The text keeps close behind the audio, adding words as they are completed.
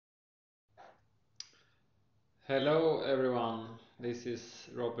Hello everyone, this is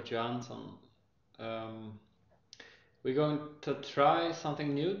Robert Johansson. Um, we're going to try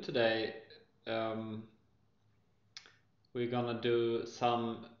something new today. We're gonna do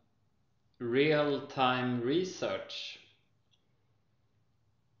some real-time research.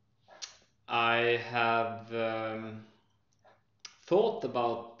 I have thought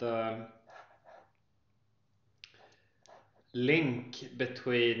about the link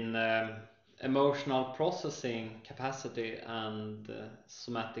between emotional processing capacity and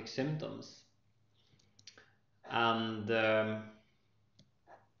somatic symptoms. And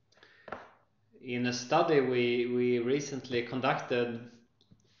in a study we recently conducted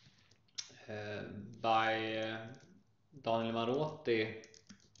by Daniel Marotti,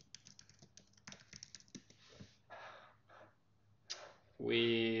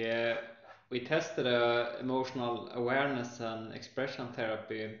 we tested a emotional awareness and expression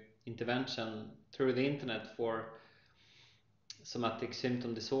therapy intervention through the internet for somatic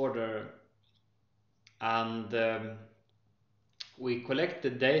symptom disorder, and we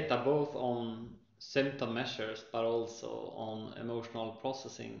collected data both on symptom measures but also on emotional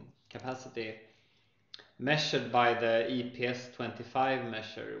processing capacity measured by the EPS 25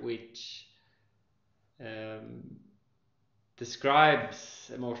 measure, which describes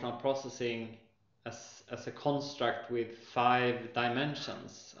emotional processing as a construct with 5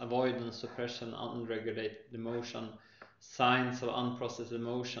 dimensions: avoidance, suppression, unregulated emotion, signs of unprocessed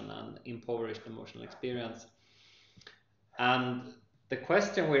emotion, and impoverished emotional experience. And the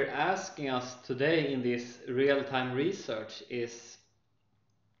question we're asking us today in this real-time research is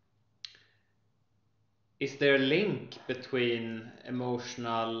there a link between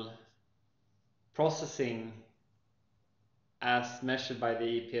emotional processing as measured by the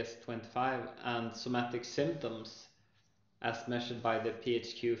EPS 25 and somatic symptoms as measured by the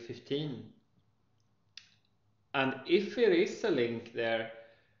PHQ 15? And if there is a link there,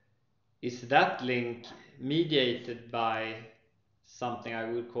 is that link mediated by something I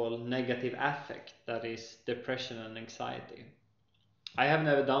would call negative affect, that is depression and anxiety? I have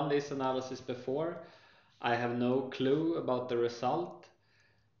never done this analysis before. I have no clue about the result.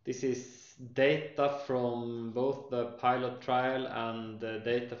 This is data from both the pilot trial and the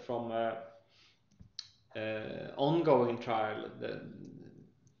data from a ongoing trial, the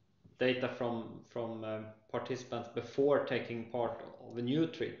data from participants before taking part of a new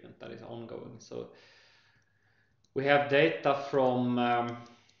treatment that is ongoing. So we have data from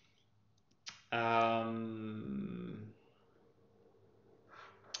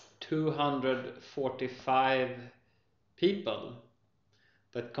 245 people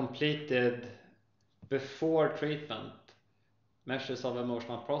that completed before treatment measures of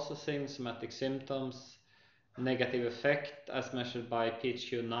emotional processing, somatic symptoms, negative effect as measured by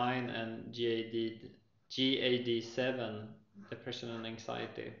PHQ-9 and GAD-7, depression and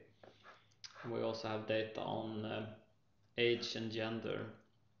anxiety. And we also have data on age and gender.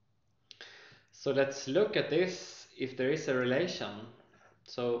 So let's look at this, if there is a relation.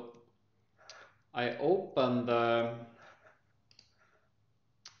 So I open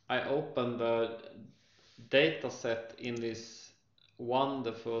the data set in this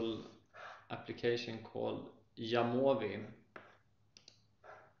wonderful application called Jamovi.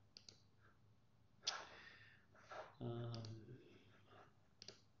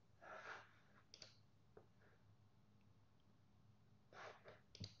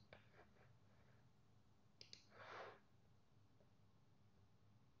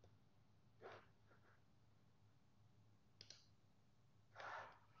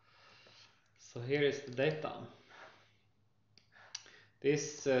 So here is the data.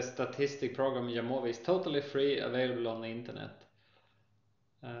 This statistic program Jamovi is totally free, available on the internet,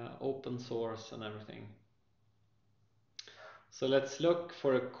 open source and everything. So let's look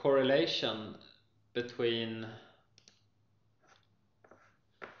for a correlation between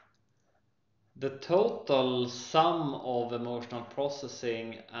the total sum of emotional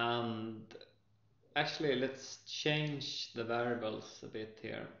processing and, actually let's change the variables a bit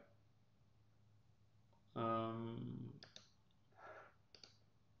here.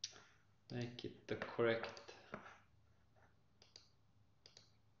 Make it the correct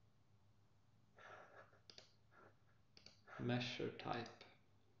measure type.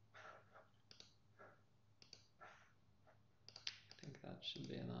 I think that should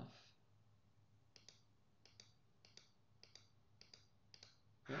be enough.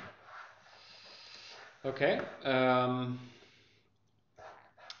 Yeah. Okay,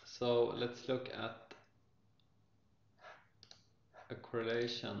 so let's look at a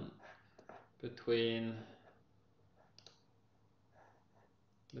correlation between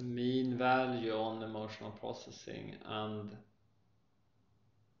the mean value on emotional processing, and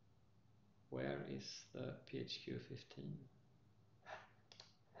where is the PHQ-15?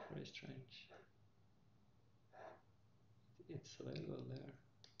 Very strange. It's available there.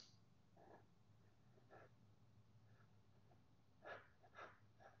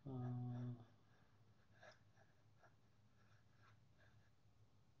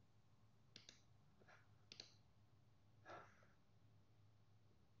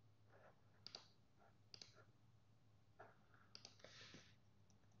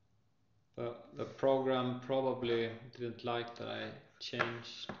 The program probably didn't like that I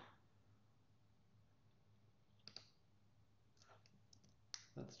changed.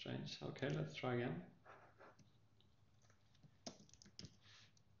 That's strange. Okay, let's try again.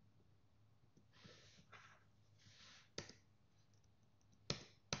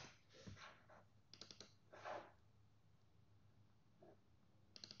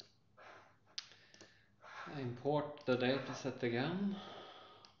 I import the dataset again.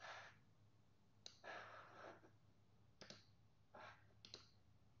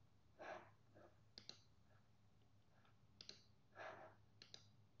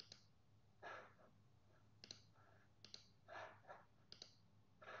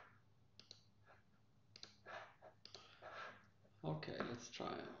 Okay, let's try.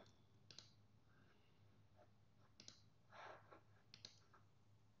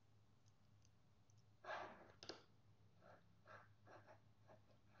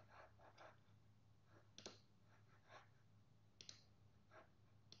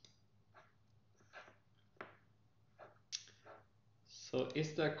 So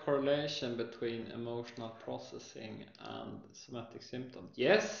is there a correlation between emotional processing and somatic symptoms?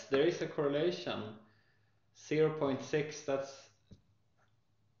 Yes, there is a correlation. 0.6, that's,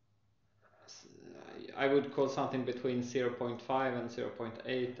 I would call something between 0.5 and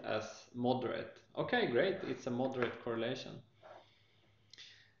 0.8 as moderate. Okay, great, it's a moderate correlation.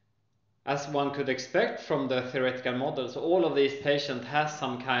 As one could expect from the theoretical models, all of these patients have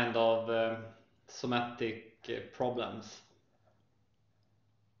some kind of somatic problems.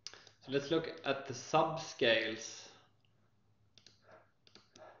 So let's look at the subscales.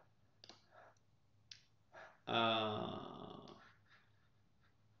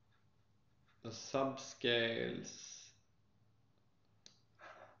 The subscales.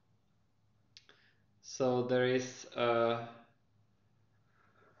 So there is a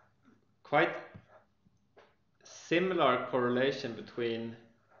quite similar correlation between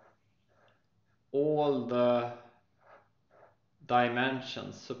all the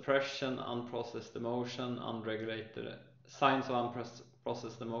dimensions: suppression, unprocessed emotion, unregulated signs of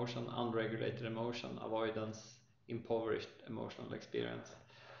unprocessed emotion, unregulated emotion, avoidance, impoverished emotional experience.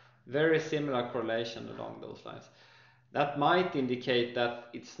 Very similar correlation along those lines. That might indicate that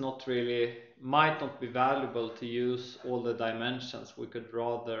it's not really, might not be valuable to use all the dimensions. We could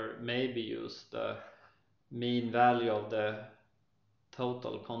rather maybe use the mean value of the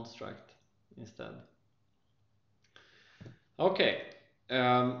total construct instead. Okay,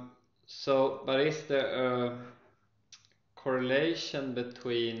 so but is there a correlation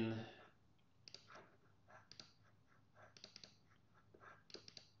between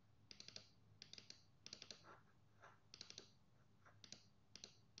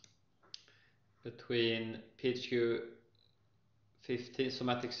PHQ-15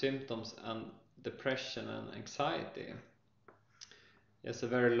 somatic symptoms and depression and anxiety? There's a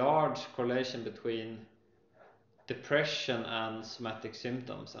very large correlation between depression and somatic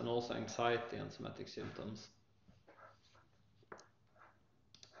symptoms, and also anxiety and somatic symptoms.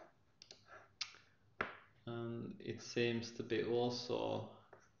 And it seems to be also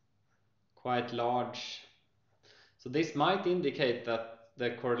quite large. So this might indicate that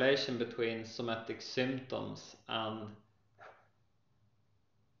the correlation between somatic symptoms and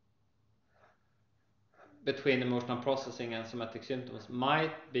between emotional processing and somatic symptoms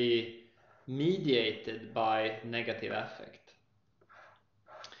might be mediated by negative affect.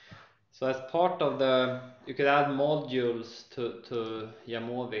 So as part of the, you could add modules to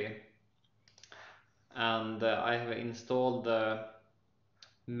Jamovi, and I have installed the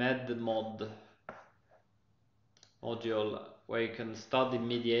medmod module where you can study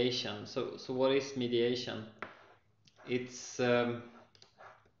mediation. So what is mediation? It's you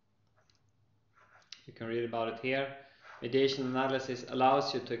can read about it here. Mediation analysis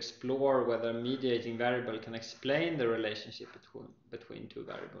allows you to explore whether a mediating variable can explain the relationship between two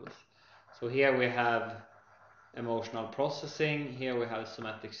variables. So here we have emotional processing, here we have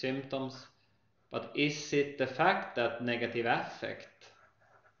somatic symptoms, but is it the fact that negative affect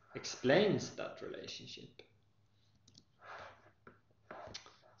explains that relationship?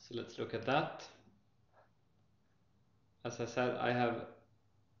 So let's look at that. As I said, I have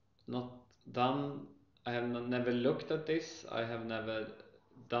never looked at this. I have never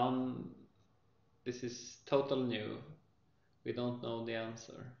done, this is total new. We don't know the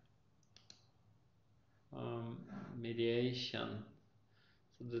answer. Mediation.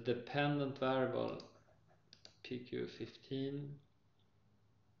 So the dependent variable PQ15.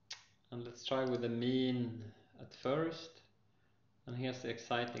 And let's try with the mean at first. And here's the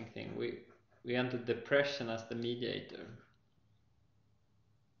exciting thing. We entered depression as the mediator.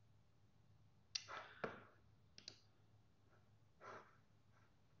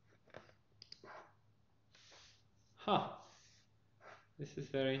 Huh. This is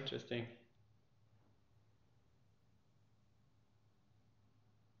very interesting.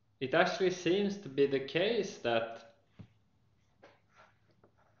 It actually seems to be the case that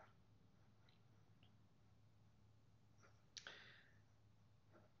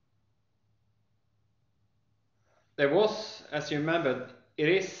there was, as you remember, it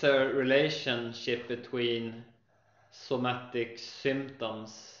is a relationship between somatic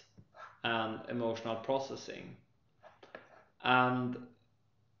symptoms and emotional processing. And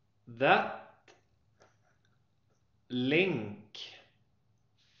that link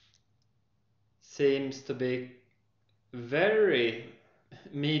seems to be very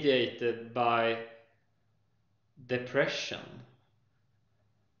mediated by depression.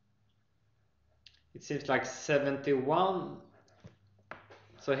 It seems like 71.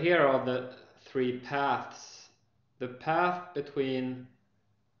 So here are the three paths. The path between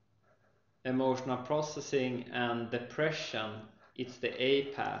emotional processing and depression, it's the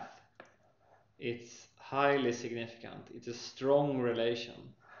A path. It's highly significant. It's a strong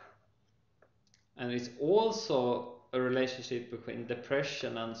relation. And it's also a relationship between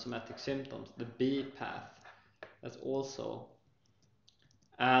depression and somatic symptoms, the B path. That's also.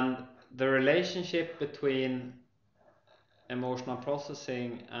 And the relationship between emotional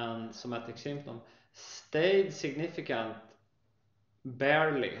processing and somatic symptom stayed significant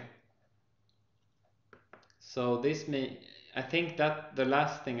barely. So this I think that the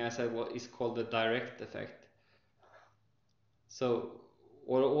last thing I said is called the direct effect. So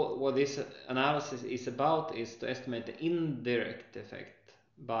what this analysis is about is to estimate the indirect effect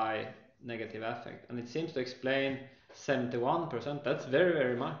by negative affect, and it seems to explain 71%. That's very,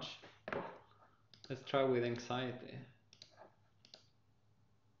 very much. Let's try with anxiety.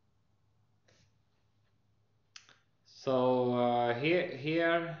 So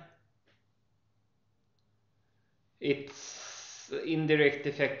here its indirect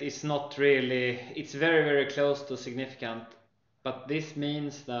effect is not really, it's very, very close to significant, but this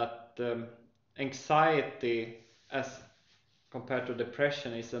means that anxiety as compared to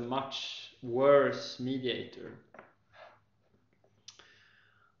depression is a much worse mediator.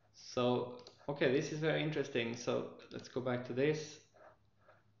 So okay, this is very interesting. So let's go back to this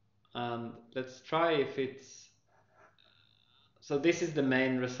and let's try if it's, so this is the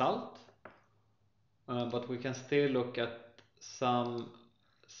main result, but we can still look at some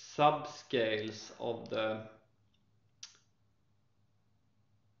subscales of the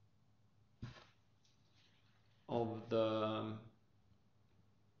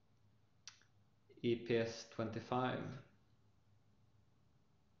EPS 25.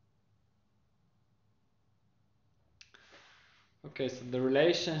 Okay, so the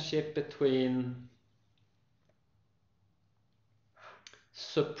relationship between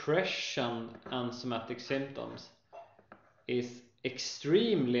suppression and somatic symptoms is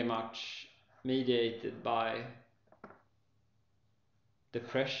extremely much mediated by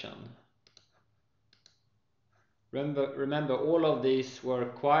depression. Remember, all of these were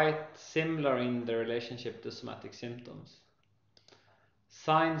quite similar in the relationship to somatic symptoms.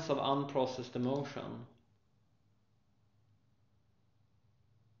 Signs of unprocessed emotion,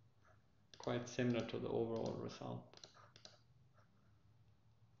 quite similar to the overall result.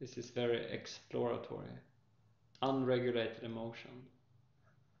 This is very exploratory. Unregulated emotion,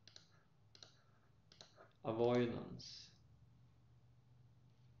 avoidance.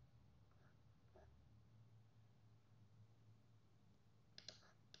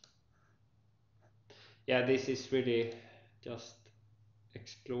 Yeah, this is really just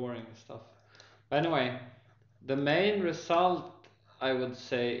exploring stuff. But anyway, the main result I would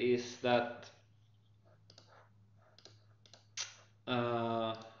say is that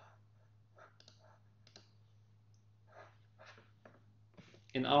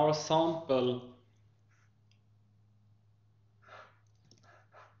in our sample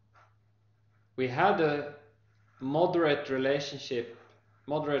we had a moderately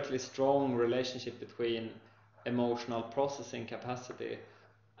strong relationship between emotional processing capacity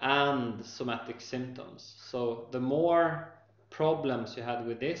and somatic symptoms. So the more problems you had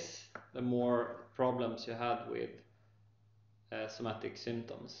with this, the more problems you had with somatic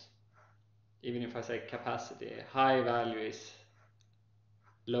symptoms. Even if I say capacity, high value is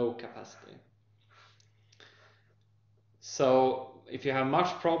low capacity. So if you have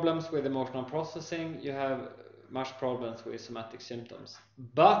much problems with emotional processing, you have much problems with somatic symptoms.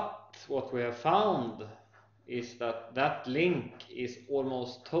 But what we have found is that that link is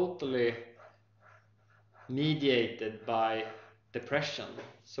almost totally mediated by depression.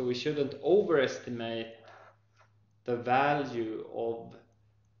 So we shouldn't overestimate the value of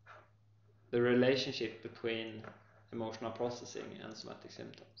the relationship between emotional processing and somatic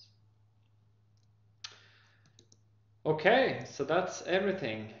symptoms. Okay, so that's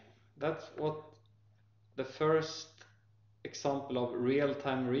everything. That's what the first example of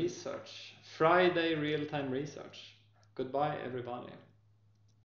real-time research. Friday real-time research. Goodbye, everybody.